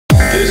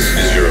This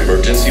is your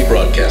emergency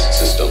broadcast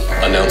system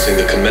announcing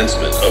the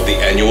commencement of the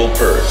annual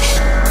Purge.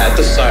 At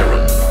the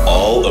siren,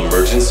 all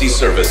emergency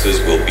services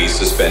will be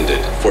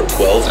suspended for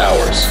 12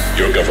 hours.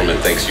 Your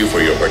government thanks you for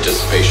your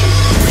participation.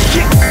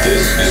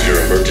 This is your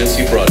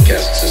emergency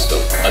broadcast system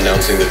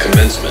announcing the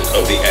commencement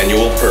of the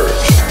annual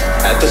Purge.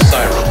 At the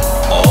siren,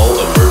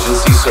 all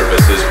emergency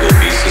services will